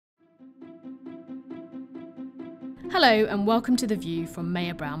Hello and welcome to The View from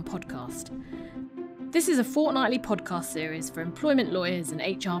Mayor Brown podcast. This is a fortnightly podcast series for employment lawyers and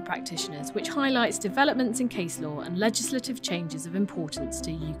HR practitioners which highlights developments in case law and legislative changes of importance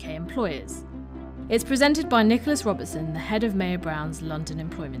to UK employers. It's presented by Nicholas Robertson, the head of Mayor Brown's London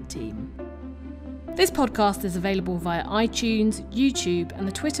employment team. This podcast is available via iTunes, YouTube and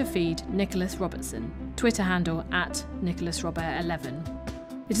the Twitter feed Nicholas Robertson, Twitter handle @NicholasRobert11.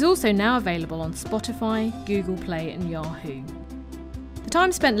 It is also now available on Spotify, Google Play and Yahoo. The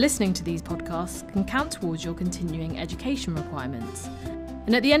time spent listening to these podcasts can count towards your continuing education requirements.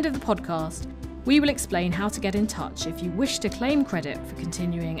 And at the end of the podcast, we will explain how to get in touch if you wish to claim credit for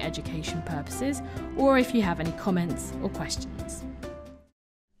continuing education purposes or if you have any comments or questions.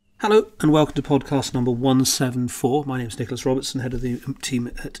 Hello and welcome to podcast number 174. My name is Nicholas Robertson, head of the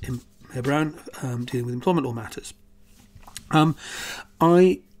team at Mayor Brown, dealing with employment law matters.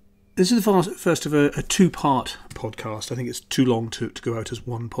 This is the first of a two-part podcast. I think it's too long to go out as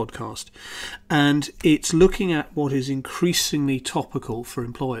one podcast. And it's looking at what is increasingly topical for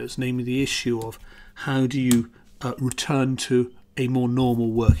employers, namely the issue of how do you return to a more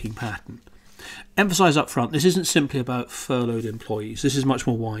normal working pattern. Emphasise up front, this isn't simply about furloughed employees. This is much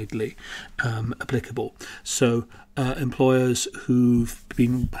more widely applicable. So employers who've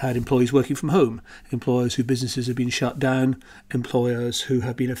had employees working from home, employers whose businesses have been shut down, employers who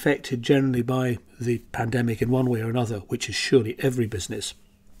have been affected generally by the pandemic in one way or another, which is surely every business,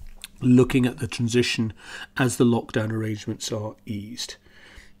 looking at the transition as the lockdown arrangements are eased.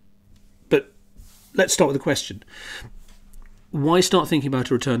 But let's start with the question. Why start thinking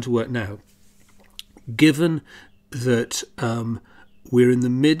about a return to work now? Given that we're in the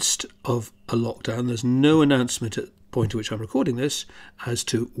midst of a lockdown, there's no announcement at the point at which I'm recording this as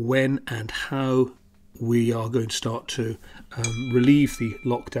to when and how we are going to start to relieve the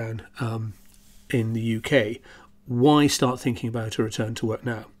lockdown in the UK. Why start thinking about a return to work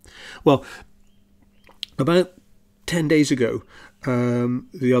now? Well, about 10 days ago,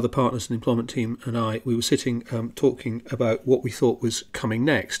 the other partners in the employment team and we were sitting talking about what we thought was coming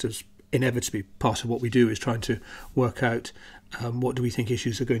next, as inevitably part of what we do is trying to work out what do we think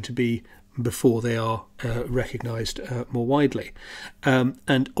issues are going to be before they are recognised more widely.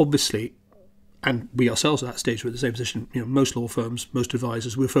 And obviously, and we ourselves at that stage were in the same position, most law firms, most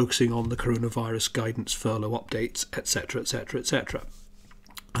advisors, we're focusing on the coronavirus guidance, furlough updates, etc., etc., etc.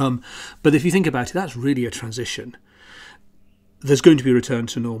 But if you think about it, that's really a transition. There's going to be a return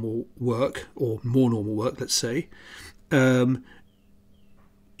to normal work, or more normal work, let's say.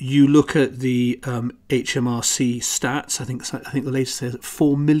 You look at the HMRC stats. I think the latest says that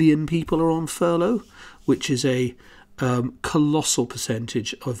 4 million people are on furlough, which is a colossal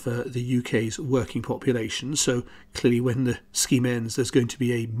percentage of the UK's working population. So clearly, when the scheme ends, there's going to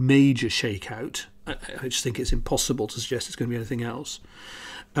be a major shakeout. I just think it's impossible to suggest it's going to be anything else.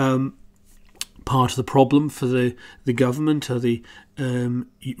 Part of the problem for the government are the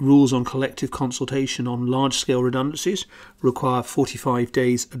rules on collective consultation on large-scale redundancies require 45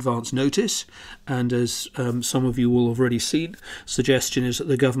 days advance notice, and as some of you will have already seen, suggestion is that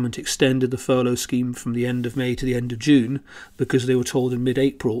the government extended the furlough scheme from the end of May to the end of June because they were told in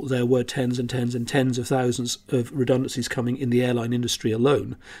mid-April there were tens and tens and tens of thousands of redundancies coming in the airline industry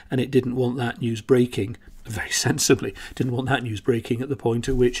alone, and it didn't want that news breaking. Very sensibly, didn't want that news breaking at the point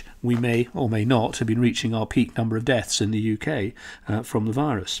at which we may or may not have been reaching our peak number of deaths in the UK from the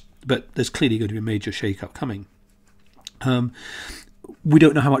virus. But there's clearly going to be a major shake-up coming. We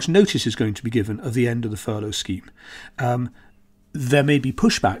don't know how much notice is going to be given of the end of the furlough scheme. There may be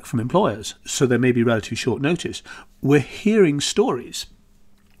pushback from employers, so there may be relatively short notice. We're hearing stories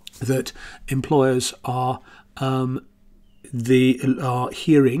that employers are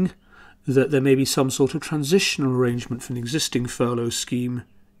hearing that there may be some sort of transitional arrangement from the existing furlough scheme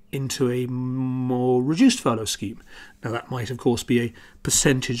into a more reduced furlough scheme. Now that might of course be a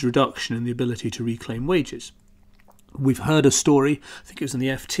percentage reduction in the ability to reclaim wages. We've heard a story, I think it was in the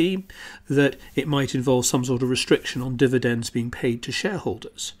FT, that it might involve some sort of restriction on dividends being paid to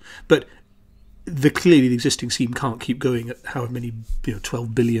shareholders. But clearly the existing scheme can't keep going at however many,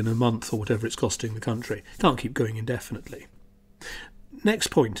 12 billion a month or whatever it's costing the country. It can't keep going indefinitely. Next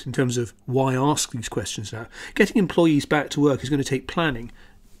point, in terms of why ask these questions now, getting employees back to work is going to take planning,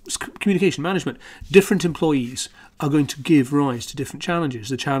 communication management. Different employees are going to give rise to different challenges.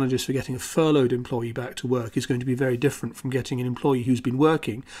 The challenges for getting a furloughed employee back to work is going to be very different from getting an employee who's been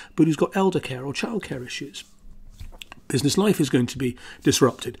working but who's got elder care or childcare issues. Business life is going to be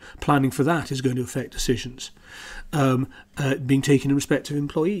disrupted. Planning for that is going to affect decisions being taken in respect of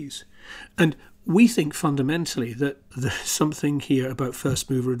employees. And we think fundamentally that there's something here about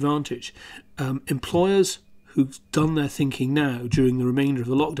first mover advantage. Employers who've done their thinking now during the remainder of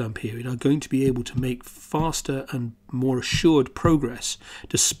the lockdown period are going to be able to make faster and more assured progress,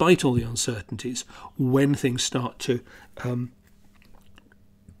 despite all the uncertainties, when things start to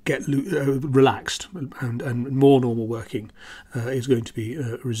get relaxed and more normal working is going to be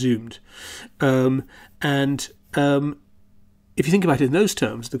resumed. If you think about it in those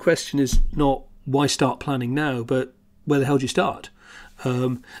terms, the question is not why start planning now, but where the hell do you start?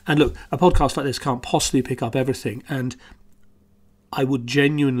 And look, a podcast like this can't possibly pick up everything, and I would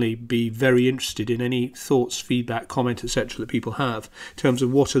genuinely be very interested in any thoughts, feedback, comment, etc. that people have in terms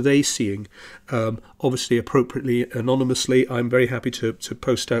of what are they seeing. Obviously, appropriately, anonymously, I'm very happy to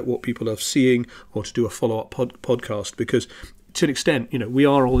post out what people are seeing or to do a follow-up podcast, because to an extent, we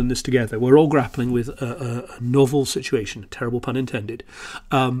are all in this together. We're all grappling with a novel situation, terrible pun intended.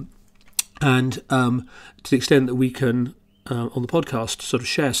 And to the extent that we can, on the podcast, sort of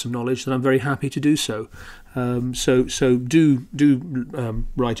share some knowledge, then I'm very happy to do so. So do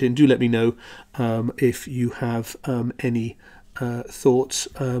write in. Do let me know if you have any thoughts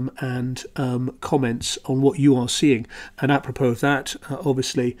and comments on what you are seeing. And apropos of that,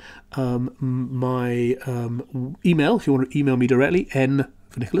 obviously, my email, if you want to email me directly, N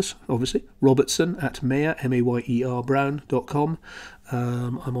for Nicholas, obviously, Robertson@mayer, Mayer, brown.com.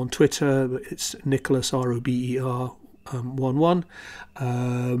 I'm on Twitter. It's Nicholas, Rober. 11.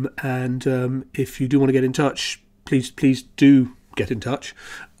 And if you do want to get in touch, please do get in touch,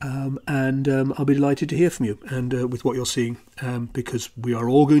 and I'll be delighted to hear from you and with what you're seeing, because we are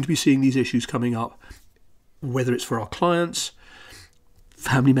all going to be seeing these issues coming up, whether it's for our clients,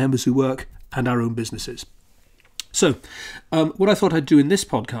 family members who work, and our own businesses. So what I thought I'd do in this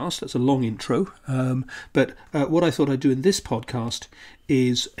podcast, that's a long intro, but what I thought I'd do in this podcast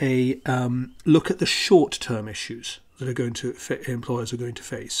is a look at the short-term issues that are going to employers are going to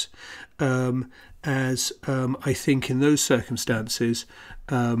face, as I think in those circumstances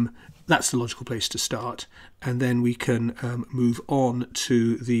that's the logical place to start, and then we can move on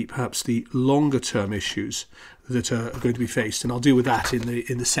to perhaps the longer term issues that are going to be faced, and I'll deal with that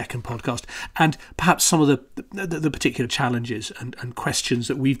in the second podcast, and perhaps some of the particular challenges and questions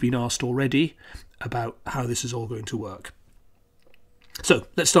that we've been asked already about how this is all going to work. So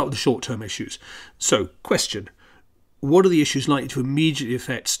let's start with the short term issues. So, question: what are the issues likely to immediately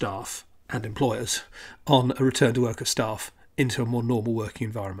affect staff and employers on a return to work of staff into a more normal working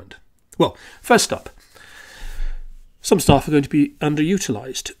environment? Well, first up, some staff are going to be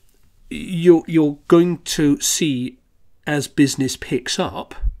underutilised. You're going to see, as business picks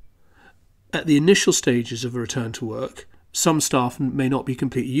up, at the initial stages of a return to work, some staff may not be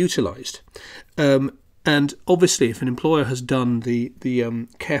completely utilised. And obviously, if an employer has done the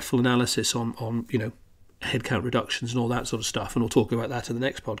careful analysis on headcount reductions and all that sort of stuff, and we'll talk about that in the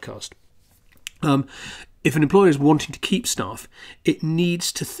next podcast. If an employer is wanting to keep staff, it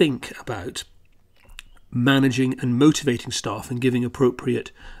needs to think about managing and motivating staff and giving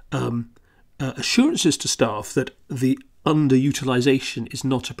appropriate assurances to staff that the underutilisation is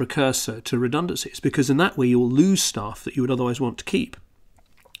not a precursor to redundancies, because in that way you will lose staff that you would otherwise want to keep.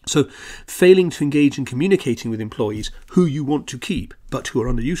 So failing to engage in communicating with employees who you want to keep but who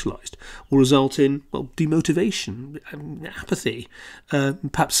are underutilised will result in, demotivation, apathy,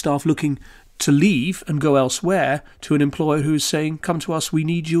 perhaps staff looking to leave and go elsewhere to an employer who is saying, come to us, we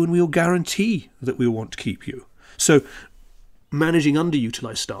need you and we'll guarantee that we want to keep you. So managing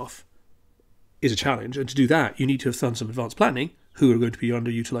underutilised staff is a challenge, and to do that you need to have done some advanced planning who are going to be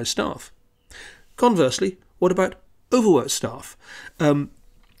underutilised staff. Conversely, what about overworked staff?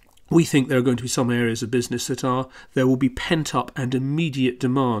 We think there are going to be some areas of business there will be pent-up and immediate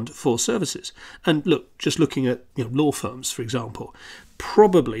demand for services. And look, just looking at law firms, for example,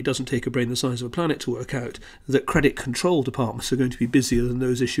 probably doesn't take a brain the size of a planet to work out that credit control departments are going to be busier than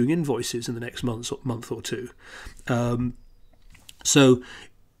those issuing invoices in the next month or two. So,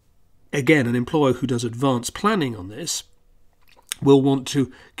 again, an employer who does advanced planning on this will want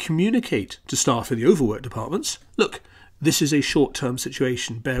to communicate to staff in the overworked departments, look, this is a short-term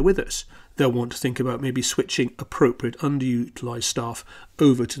situation, bear with us. They'll want to think about maybe switching appropriate underutilised staff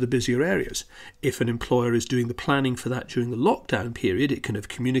over to the busier areas. If an employer is doing the planning for that during the lockdown period, it can have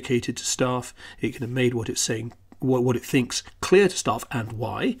communicated to staff, it can have made what it's saying, what it thinks clear to staff and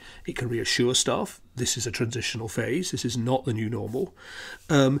why. It can reassure staff, this is a transitional phase, this is not the new normal.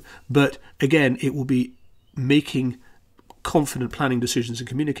 But again, it will be making confident planning decisions and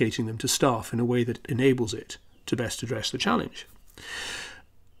communicating them to staff in a way that enables it to best address the challenge.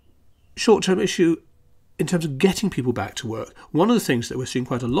 Short-term issue in terms of getting people back to work. One of the things that we're seeing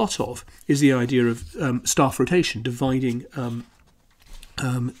quite a lot of is the idea of staff rotation, dividing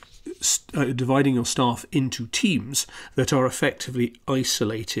dividing your staff into teams that are effectively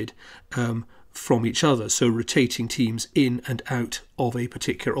isolated from each other, so rotating teams in and out of a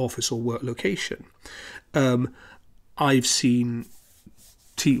particular office or work location. I've seen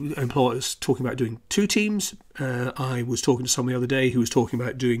employers talking about doing 2 teams. I was talking to someone the other day who was talking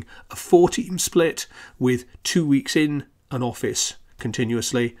about doing a 4-team split with 2 weeks in an office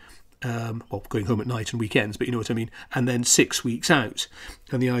continuously, going home at night and weekends, but you know what I mean, and then 6 weeks out.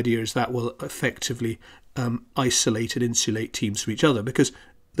 And the idea is that will effectively isolate and insulate teams from each other, because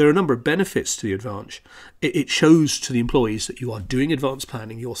there are a number of benefits to the advantage. It shows to the employees that you are doing advanced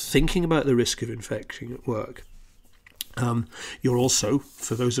planning, you're thinking about the risk of infection at work. You're also,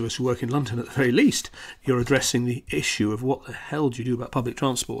 for those of us who work in London at the very least, you're addressing the issue of what the hell do you do about public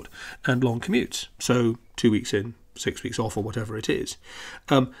transport and long commutes. So 2 weeks in, 6 weeks off, or whatever it is.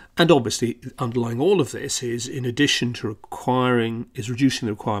 And obviously underlying all of this is, in addition to reducing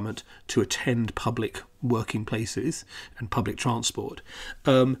the requirement to attend public working places and public transport,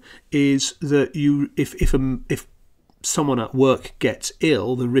 is that if someone at work gets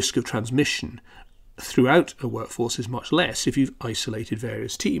ill, the risk of transmission throughout a workforce is much less if you've isolated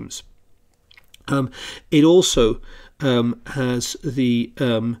various teams. It also has the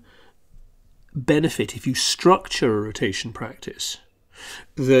benefit, if you structure a rotation practice,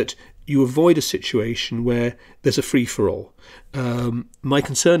 that you avoid a situation where there's a free-for-all. My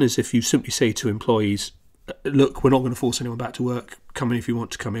concern is if you simply say to employees, look, we're not going to force anyone back to work, come in if you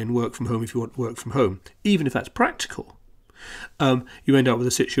want to come in, work from home if you want to work from home, even if that's practical. You end up with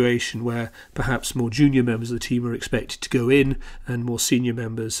a situation where perhaps more junior members of the team are expected to go in, and more senior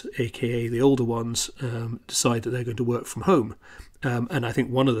members, aka the older ones, decide that they're going to work from home. And I think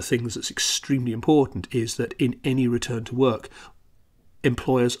one of the things that's extremely important is that in any return to work,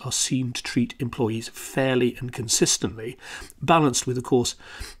 employers are seen to treat employees fairly and consistently, balanced with, of course,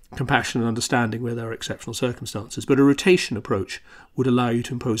 compassion and understanding where there are exceptional circumstances. But a rotation approach would allow you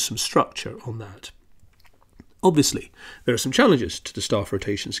to impose some structure on that. Obviously, there are some challenges to the staff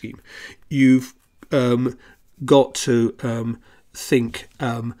rotation scheme. You've got to think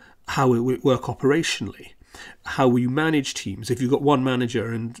how it would work operationally. How will you manage teams? If you've got one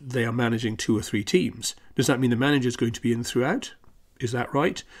manager and they are managing 2 or 3 teams, does that mean the manager is going to be in throughout? Is that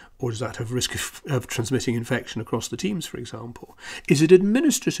right? Or does that have risk of transmitting infection across the teams, for example? Is it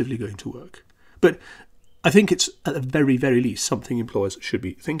administratively going to work? But I think it's, at the very, very least, something employers should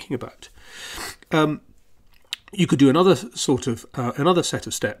be thinking about. You could do another set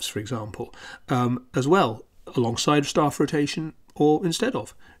of steps, for example, as well, alongside staff rotation or instead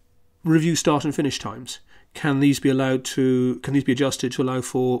of. Review start and finish times. Can these be adjusted to allow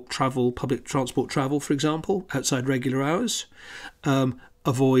for travel, public transport travel, for example, outside regular hours?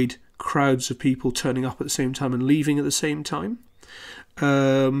 Avoid crowds of people turning up at the same time and leaving at the same time.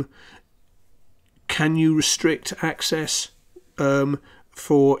 Can you restrict access,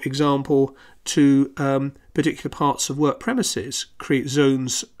 for example, to particular parts of work premises, create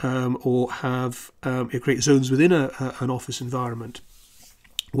zones or create zones within an office environment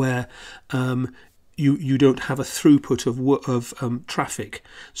where you don't have a throughput of traffic.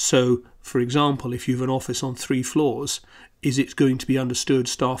 So, for example, if you have an office on 3 floors, is it going to be understood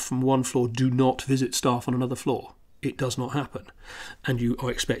staff from one floor do not visit staff on another floor? It does not happen. And you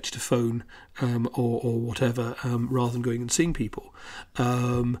are expected to phone or whatever rather than going and seeing people.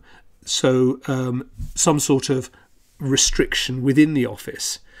 So some sort of restriction within the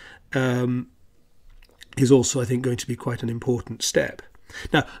office is also, I think, going to be quite an important step.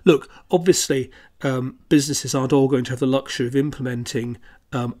 Now, look, obviously, businesses aren't all going to have the luxury of implementing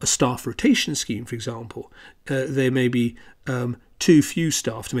a staff rotation scheme, for example. There may be too few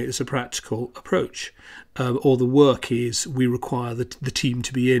staff to make this a practical approach. Or the work is we require the team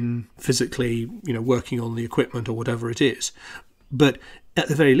to be in physically, working on the equipment or whatever it is. But at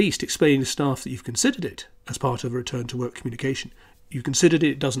the very least, explaining to staff that you've considered it as part of a return to work communication. You considered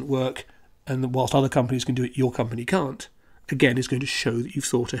it doesn't work, and whilst other companies can do it, your company can't. Again, is going to show that you've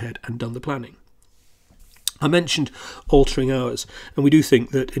thought ahead and done the planning. I mentioned altering hours, and we do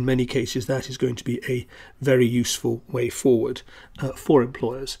think that in many cases that is going to be a very useful way forward for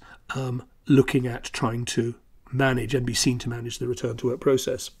employers looking at trying to manage and be seen to manage the return to work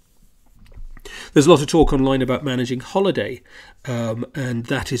process. There's a lot of talk online about managing holiday, and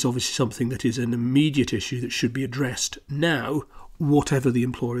that is obviously something that is an immediate issue that should be addressed now, whatever the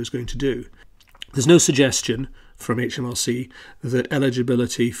employer is going to do. There's no suggestion from HMRC that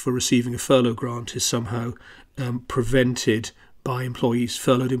eligibility for receiving a furlough grant is somehow prevented by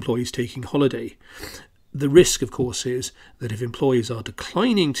furloughed employees taking holiday. The risk, of course, is that if employees are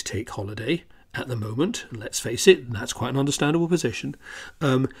declining to take holiday at the moment, and let's face it, and that's quite an understandable position,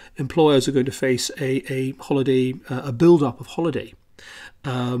 employers are going to face a build-up of holiday,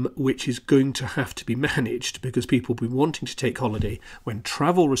 which is going to have to be managed because people will be wanting to take holiday when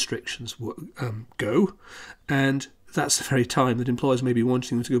travel restrictions go, and that's the very time that employers may be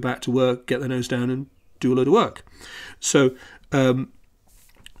wanting them to go back to work, get their nose down and do a load of work. So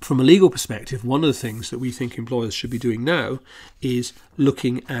from a legal perspective, one of the things that we think employers should be doing now is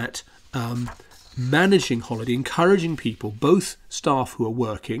looking at managing holiday, encouraging people, both staff who are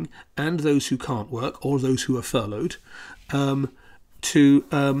working and those who can't work or those who are furloughed,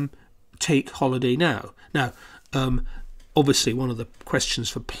 to take holiday now. Now, obviously, one of the questions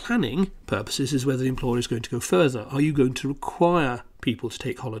for planning purposes is whether the employer is going to go further. Are you going to require people to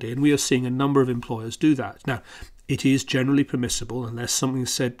take holiday? And we are seeing a number of employers do that. Now, it is generally permissible, unless something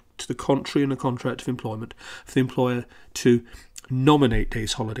is said to the contrary in a contract of employment, for the employer to nominate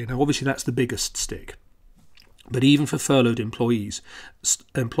days holiday. Now, obviously, that's the biggest stick. But even for furloughed employees,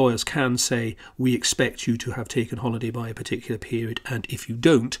 employers can say, we expect you to have taken holiday by a particular period, and if you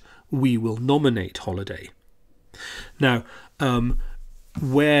don't, we will nominate holiday. Now,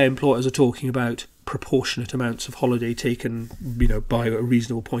 where employers are talking about proportionate amounts of holiday taken, by a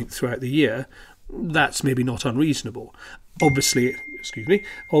reasonable point throughout the year, that's maybe not unreasonable. Obviously,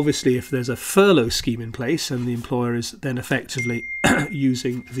 if there's a furlough scheme in place and the employer is then effectively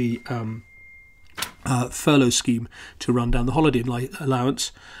using the furlough scheme to run down the holiday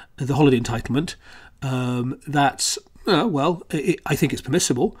allowance, the holiday entitlement, that's I think it's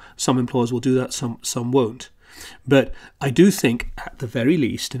permissible. Some employers will do that, some won't. But I do think, at the very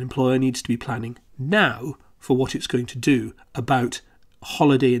least, an employer needs to be planning now for what it's going to do about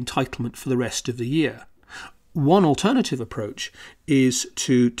holiday entitlement for the rest of the year. One alternative approach is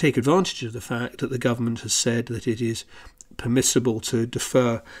to take advantage of the fact that the government has said that it is permissible to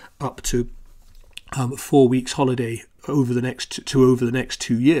defer up to 4 weeks holiday over the next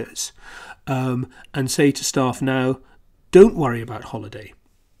 2 years, and say to staff now, don't worry about holiday.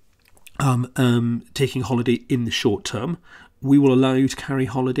 Taking holiday in the short term, we will allow you to carry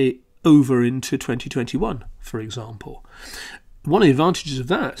holiday over into 2021, for example. One of the advantages of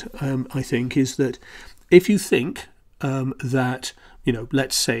that, I think, is that if you think that,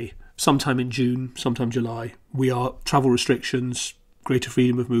 let's say sometime in June, sometime July, travel restrictions, greater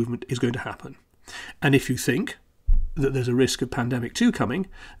freedom of movement is going to happen. And if you think that there's a risk of pandemic 2 coming,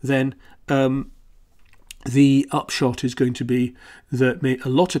 then the upshot is going to be that a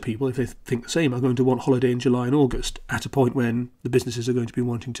lot of people, if they think the same, are going to want holiday in July and August at a point when the businesses are going to be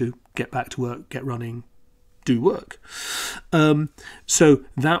wanting to get back to work, get running, do work. So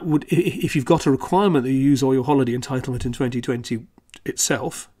that would, if you've got a requirement that you use all your holiday entitlement in 2020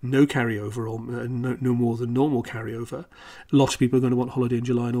 itself, no carryover or no more than normal carryover, a lot of people are going to want holiday in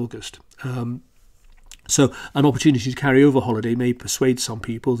July and August. So an opportunity to carry over holiday may persuade some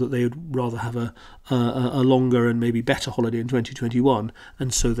people that they would rather have a longer and maybe better holiday in 2021,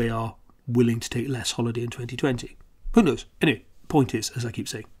 and so they are willing to take less holiday in 2020. Who knows? Anyway, point is, as I keep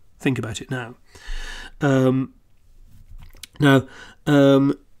saying, think about it now.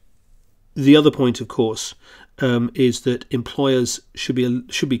 The other point, of course, is that employers should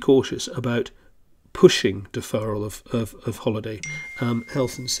be cautious about pushing deferral of holiday.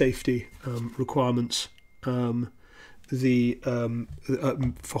 Health and safety requirements for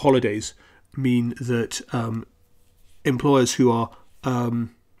holidays mean that employers who are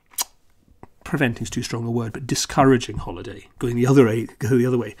preventing is too strong a word, but discouraging holiday, going the other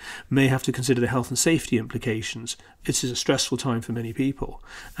way, may have to consider the health and safety implications. This is a stressful time for many people,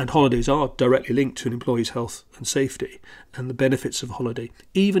 and holidays are directly linked to an employee's health and safety, and the benefits of holiday,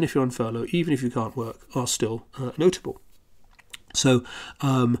 even if you're on furlough, even if you can't work, are still notable. So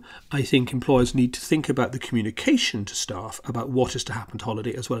I think employers need to think about the communication to staff about what is to happen to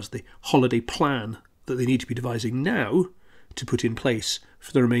holiday, as well as the holiday plan that they need to be devising now to put in place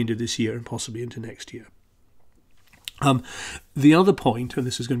for the remainder of this year and possibly into next year. The other point, and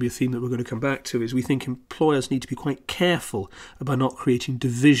this is going to be a theme that we're going to come back to, is we think employers need to be quite careful about not creating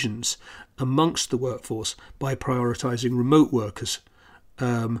divisions amongst the workforce by prioritising remote workers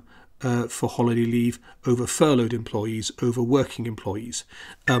for holiday leave over furloughed employees, over working employees.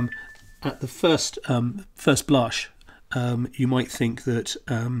 At the first blush, you might think that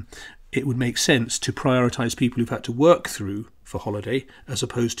it would make sense to prioritise people who've had to work through for holiday as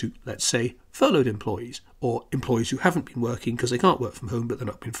opposed to, let's say, furloughed employees or employees who haven't been working because they can't work from home but they're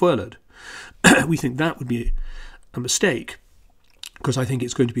not been furloughed. We think that would be a mistake, because I think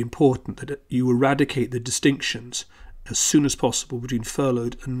it's going to be important that you eradicate the distinctions as soon as possible between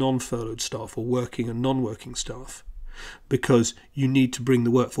furloughed and non-furloughed staff, or working and non-working staff. because you need to bring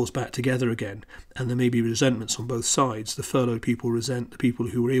the workforce back together again, and there may be resentments on both sides. The furloughed people resent the people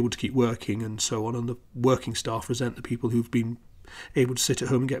who were able to keep working and so on, and the working staff resent the people who've been able to sit at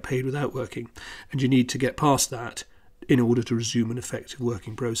home and get paid without working. And you need to get past that in order to resume an effective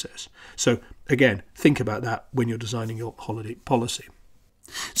working process. So again, think about that when you're designing your holiday policy.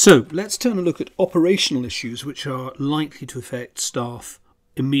 So let's turn and look at operational issues which are likely to affect staff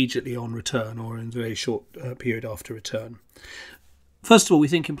immediately on return or in a very short period after return. First of all, we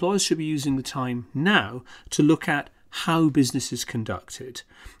think employers should be using the time now to look at how business is conducted.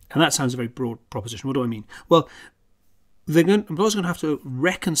 And that sounds a very broad proposition. What do I mean? Well, employers are going to have to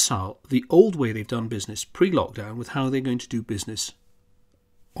reconcile the old way they've done business pre-lockdown with how they're going to do business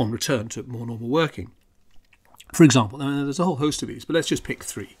on return to more normal working. For example, there's a whole host of these, but let's just pick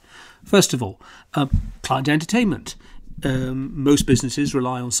three. First of all, client entertainment. Most businesses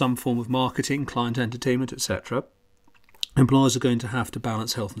rely on some form of marketing, client entertainment, etc. Employers are going to have to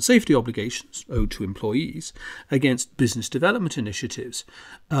balance health and safety obligations owed to employees against business development initiatives.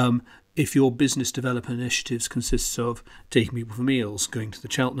 If your business development initiatives consists of taking people for meals, going to the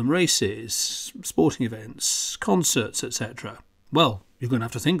Cheltenham races, sporting events, concerts, etc., well, you're going to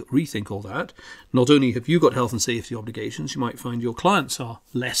have to rethink all that. Not only have you got health and safety obligations, you might find your clients are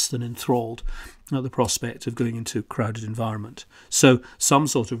less than enthralled at the prospect of going into a crowded environment. So some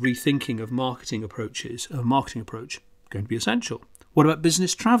sort of rethinking of marketing approach going to be essential. What about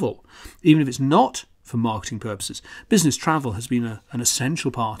business travel? Even if it's not for marketing purposes, business travel has been an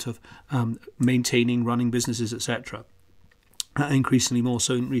essential part of maintaining, running businesses, etc. Increasingly more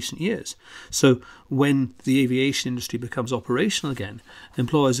so in recent years. So when the aviation industry becomes operational again,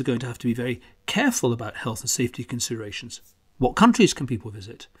 employers are going to have to be very careful about health and safety considerations. What countries can people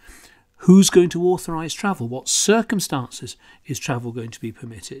visit? Who's going to authorise travel? What circumstances is travel going to be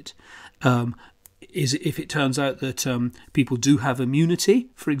permitted? If it turns out that people do have immunity,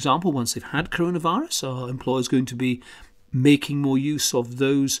 for example, once they've had coronavirus, are employers going to be making more use of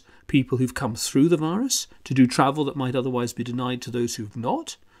those people who've come through the virus to do travel that might otherwise be denied to those who've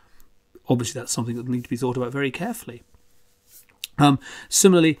not? Obviously, that's something that will need to be thought about very carefully.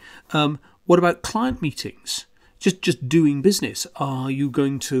 Similarly, what about client meetings? Just doing business. Are you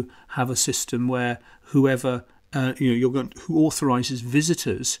going to have a system where whoever who authorises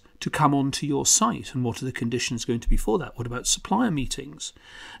visitors to come onto your site, and what are the conditions going to be for that? What about supplier meetings?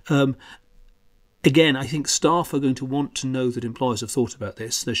 Again, I think staff are going to want to know that employers have thought about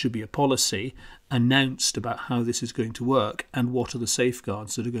this. There should be a policy announced about how this is going to work and what are the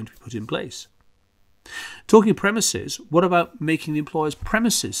safeguards that are going to be put in place. Talking premises, what about making the employer's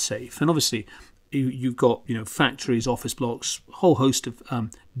premises safe? And obviously, you've got factories, office blocks, a whole host of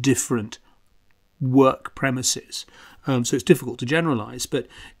different work premises. So it's difficult to generalise, but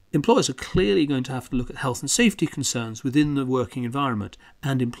employers are clearly going to have to look at health and safety concerns within the working environment,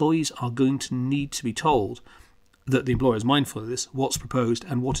 and employees are going to need to be told that the employer is mindful of this, what's proposed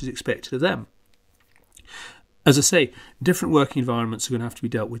and what is expected of them. As I say, different working environments are going to have to be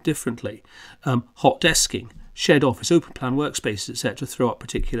dealt with differently. Hot desking, shared office, open plan workspaces, etc. throw up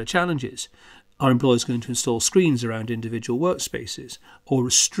particular challenges. Are employers going to install screens around individual workspaces or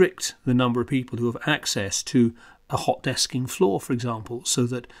restrict the number of people who have access to a hot desking floor, for example, so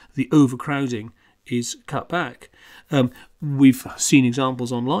that the overcrowding is cut back? We've seen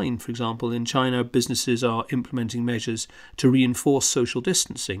examples online. For example, in China, businesses are implementing measures to reinforce social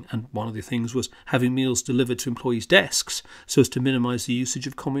distancing, and one of the things was having meals delivered to employees' desks so as to minimise the usage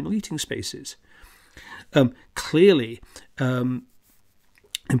of communal eating spaces. Clearly,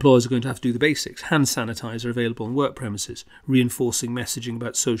 employers are going to have to do the basics. Hand sanitizer available on work premises, reinforcing messaging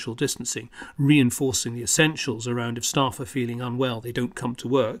about social distancing, reinforcing the essentials around if staff are feeling unwell, they don't come to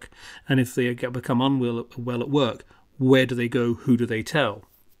work, and if they become unwell at work, where do they go, who do they tell?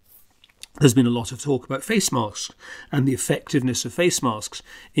 There's been a lot of talk about face masks and the effectiveness of face masks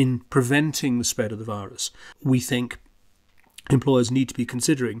in preventing the spread of the virus. We think employers need to be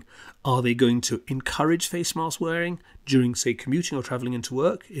considering, are they going to encourage face mask wearing during, say, commuting or travelling into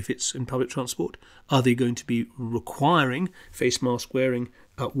work if it's in public transport? Are they going to be requiring face mask wearing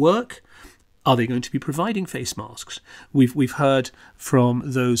at work? Are they going to be providing face masks? We've heard from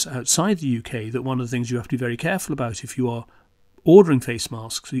those outside the UK that one of the things you have to be very careful about if you are ordering face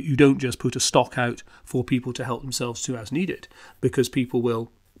masks, you don't just put a stock out for people to help themselves to as needed, because people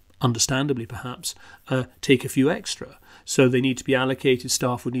will, understandably perhaps, take a few extra. So they need to be allocated,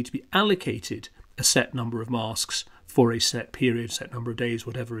 staff would need to be allocated a set number of masks for a set period, set number of days,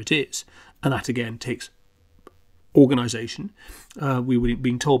 whatever it is. And that again takes organisation. We were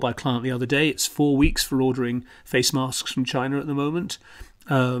being told by a client the other day it's 4 weeks for ordering face masks from China at the moment.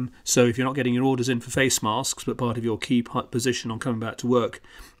 So if you're not getting your orders in for face masks, but part of your key position on coming back to work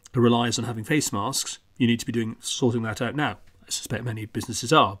relies on having face masks, you need to be sorting that out now. I suspect many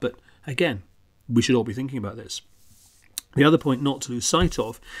businesses are, but again, we should all be thinking about this. The other point not to lose sight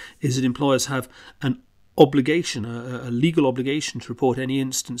of is that employers have an obligation, a legal obligation, to report any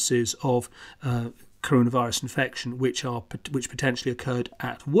instances of coronavirus infection which potentially occurred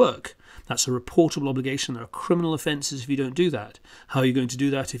at work. That's a reportable obligation. There are criminal offences if you don't do that. How are you going to do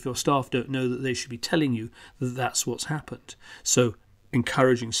that if your staff don't know that they should be telling you that that's what's happened? So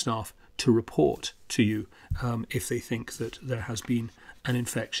encouraging staff to report to you if they think that there has been an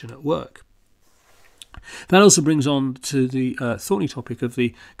infection at work. That also brings on to the thorny topic of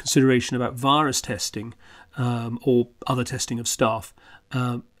the consideration about virus testing or other testing of staff,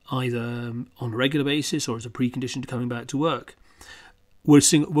 either on a regular basis or as a precondition to coming back to work. We're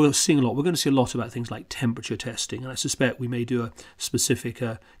seeing a lot. We're going to see a lot about things like temperature testing, and I suspect we may do a specific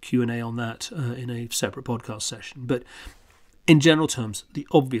Q&A on that in a separate podcast session. But in general terms, the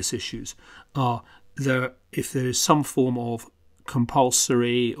obvious issues are if there is some form of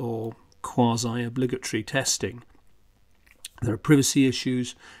compulsory or quasi-obligatory testing. There are privacy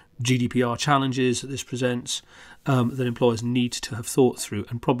issues, GDPR challenges that this presents that employers need to have thought through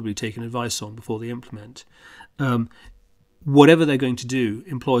and probably taken advice on before they implement. Whatever they're going to do,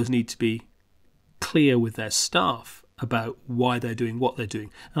 employers need to be clear with their staff about why they're doing what they're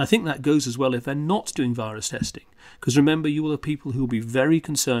doing. And I think that goes as well if they're not doing virus testing. Because remember, you will have people who will be very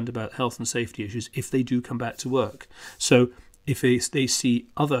concerned about health and safety issues if they do come back to work. So if they see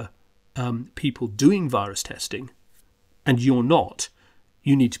other people doing virus testing and you're not,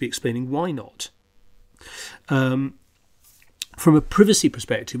 you need to be explaining why not. From a privacy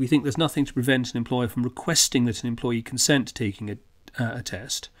perspective, we think there's nothing to prevent an employer from requesting that an employee consent to taking a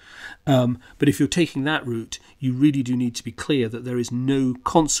test. But if you're taking that route, you really do need to be clear that there is no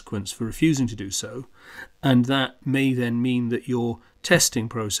consequence for refusing to do so, and that may then mean that your testing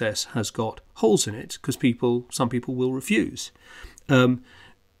process has got holes in it because some people will refuse.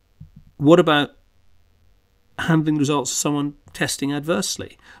 What about handling the results of someone testing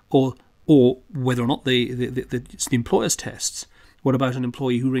adversely, or whether or not it's the employer's tests? What about an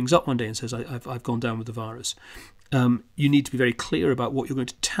employee who rings up one day and says, I've gone down with the virus? You need to be very clear about what you're going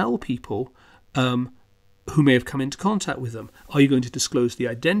to tell people who may have come into contact with them. Are you going to disclose the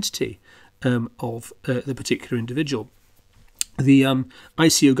identity of the particular individual? The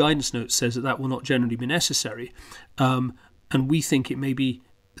ICO guidance note says that will not generally be necessary, and we think it may be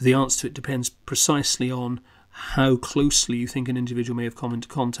the answer to it depends precisely on how closely you think an individual may have come into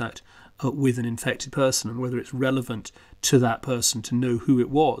contact with an infected person and whether it's relevant to that person to know who it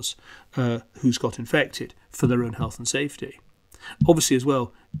was who's got infected for their own health and safety. Obviously as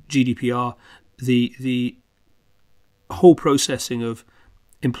well, GDPR, the whole processing of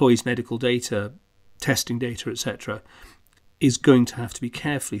employees' medical data, testing data, etc., is going to have to be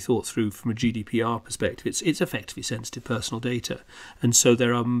carefully thought through from a GDPR perspective. It's effectively sensitive personal data, and so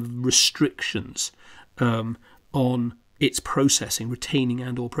there are restrictions on its processing, retaining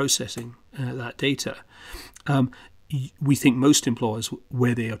and or processing that data. We think most employers,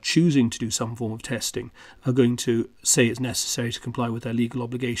 where they are choosing to do some form of testing, are going to say it's necessary to comply with their legal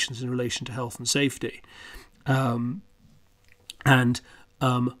obligations in relation to health and safety.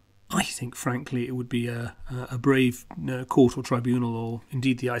 I think, frankly, it would be a brave court or tribunal, or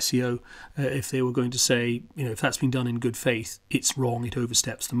indeed the ICO, if they were going to say, if that's been done in good faith, it's wrong, it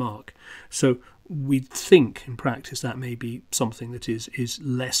oversteps the mark. So we think, in practice, that may be something that is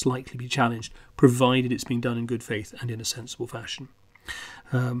less likely to be challenged, provided it's been done in good faith and in a sensible fashion.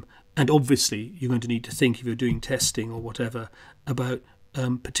 And obviously, you're going to need to think, if you're doing testing or whatever, about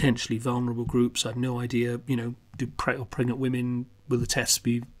potentially vulnerable groups. I have no idea, do pregnant women, will the tests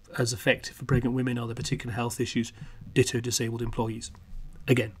be as effective for pregnant women? Are there particular health issues? Ditto disabled employees.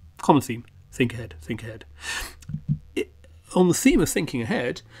 Again, common theme, think ahead, think ahead. On the theme of thinking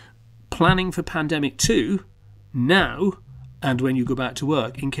ahead, planning for pandemic 2 now and when you go back to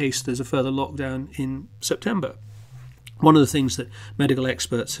work in case there's a further lockdown in September. One of the things that medical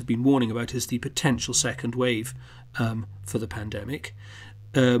experts have been warning about is the potential second wave for the pandemic.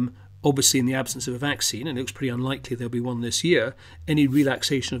 Obviously, in the absence of a vaccine, and it looks pretty unlikely there'll be one this year, any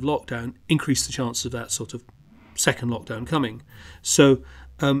relaxation of lockdown increased the chances of that sort of second lockdown coming. So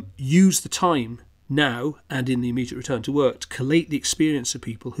use the time now and in the immediate return to work to collate the experience of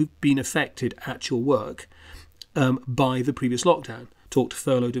people who've been affected at your work by the previous lockdown. Talk to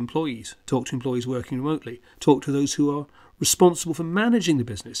furloughed employees, talk to employees working remotely, talk to those who are responsible for managing the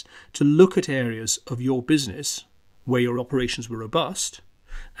business, to look at areas of your business where your operations were robust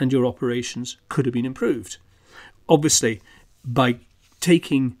and your operations could have been improved. Obviously, by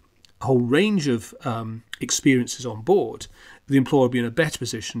taking a whole range of experiences on board, the employer will be in a better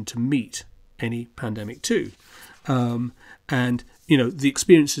position to meet any pandemic too. And, the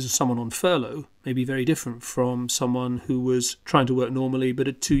experiences of someone on furlough may be very different from someone who was trying to work normally but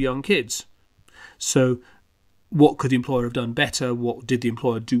had 2 young kids. So what could the employer have done better? What did the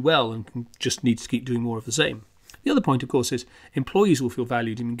employer do well and just needs to keep doing more of the same? The other point, of course, is employees will feel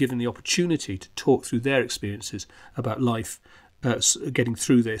valued and given the opportunity to talk through their experiences about life, getting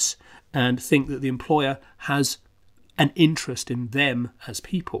through this, and think that the employer has an interest in them as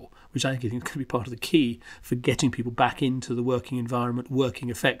people, which I think could be part of the key for getting people back into the working environment, working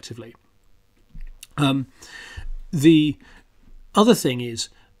effectively. The other thing is,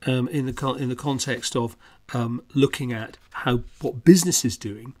 in the context of looking at what business is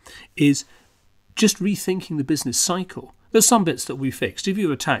doing, is just rethinking the business cycle. There's some bits that we fixed. If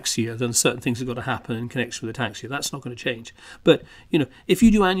you're a tax year, then certain things have got to happen in connection with the tax year. That's not going to change. But, if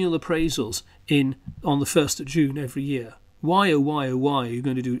you do annual appraisals on the 1st of June every year, why are you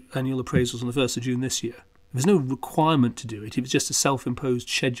going to do annual appraisals on the 1st of June this year? There's no requirement to do it. If it's just a self-imposed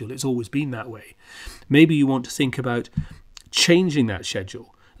schedule, it's always been that way. Maybe you want to think about changing that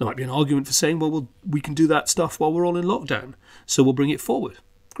schedule. There might be an argument for saying, well, we can do that stuff while we're all in lockdown, so we'll bring it forward.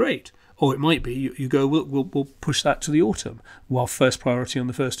 Great. Or it might be you go, we'll push that to the autumn. While first priority on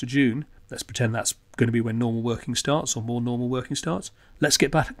the 1st of June, let's pretend that's going to be when normal working starts or more normal working starts. Let's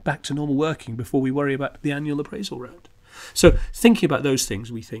get back to normal working before we worry about the annual appraisal round. So thinking about those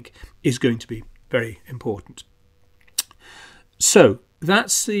things, we think, is going to be very important. So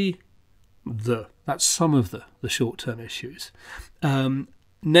that's some of the short-term issues.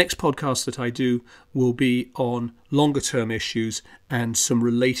 Next podcast that I do will be on longer-term issues and some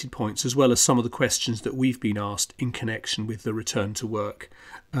related points, as well as some of the questions that we've been asked in connection with the return to work.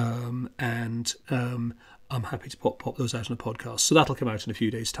 I'm happy to pop those out on a podcast. So that'll come out in a few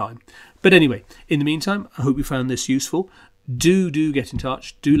days' time. But anyway, in the meantime, I hope you found this useful. Do get in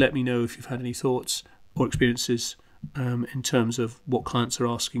touch. Do let me know if you've had any thoughts or experiences in terms of what clients are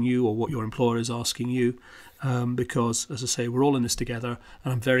asking you or what your employer is asking you. Because, as I say, we're all in this together,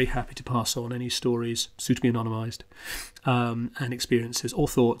 and I'm very happy to pass on any stories, suitably anonymised, and experiences or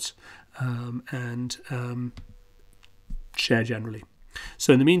thoughts, and share generally.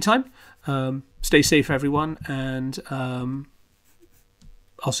 So in the meantime, stay safe, everyone, and I'll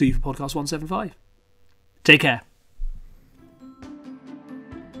see you for podcast 175. Take care.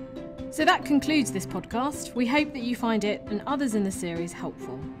 So that concludes this podcast. We hope that you find it and others in the series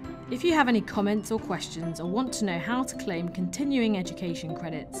helpful. If you have any comments or questions or want to know how to claim continuing education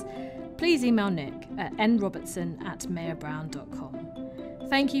credits, please email Nick at nrobertson@mayorbrown.com.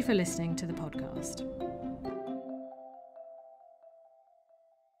 Thank you for listening to the podcast.